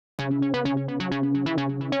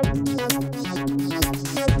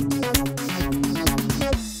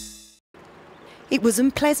It was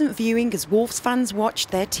unpleasant viewing as Wolves fans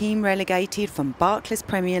watched their team relegated from Barclays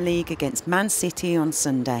Premier League against Man City on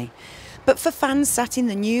Sunday. But for fans sat in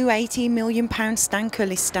the new £18 million Stan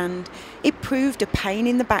Cullis stand, it proved a pain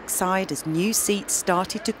in the backside as new seats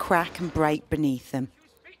started to crack and break beneath them.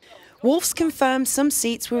 Wolves confirmed some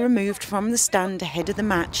seats were removed from the stand ahead of the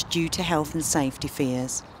match due to health and safety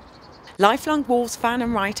fears. Lifelong Wolves fan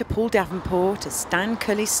and writer Paul Davenport, a Stan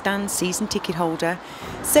Cullis stand season ticket holder,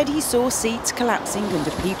 said he saw seats collapsing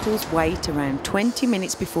under people's weight around 20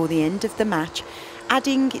 minutes before the end of the match,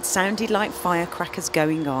 adding it sounded like firecrackers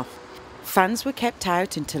going off. Fans were kept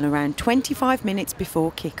out until around 25 minutes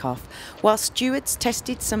before kick-off, while stewards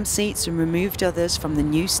tested some seats and removed others from the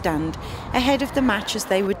new stand ahead of the match as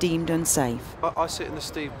they were deemed unsafe. I sit in the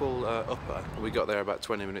Steve Bull upper. We got there about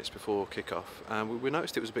 20 minutes before kick-off, and we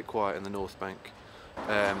noticed it was a bit quiet in the North Bank.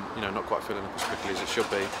 Not quite filling up as quickly as it should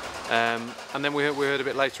be. And then we heard a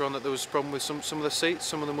bit later on that there was a problem with some of the seats.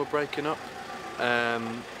 Some of them were breaking up,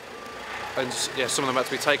 and yeah, some of them had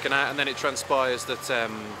to be taken out. And then it transpires that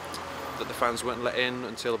the fans weren't let in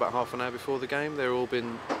until about half an hour before the game. They're all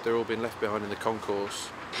been left behind in the concourse,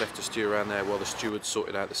 left to stew around there while the stewards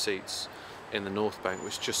sorted out the seats in the North Bank,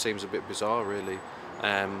 which just seems a bit bizarre, really.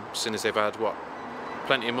 Seeing as they've had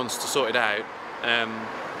plenty of months to sort it out.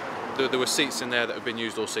 There were seats in there that have been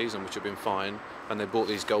used all season, which have been fine, and they bought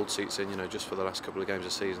these gold seats in, just for the last couple of games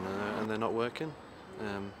of the season, and they're not working.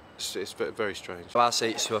 It's very strange. Our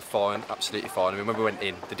seats were fine, absolutely fine. I mean, when we went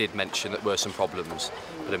in, they did mention that there were some problems,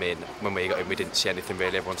 but I mean, when we got in, we didn't see anything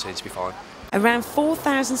really. Everyone seemed to be fine. Around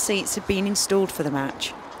 4,000 seats had been installed for the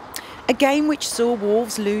match, a game which saw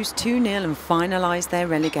Wolves lose 2-0 and finalise their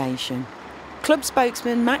relegation. Club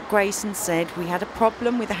spokesman Matt Grayson said, "We had a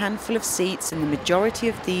problem with a handful of seats and the majority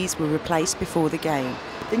of these were replaced before the game."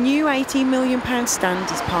 The new £18 million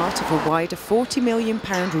stand is part of a wider £40 million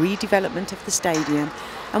redevelopment of the stadium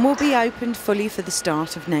and will be opened fully for the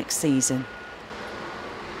start of next season.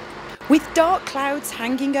 With dark clouds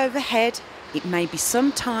hanging overhead, it may be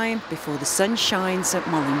some time before the sun shines at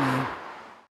Molineux.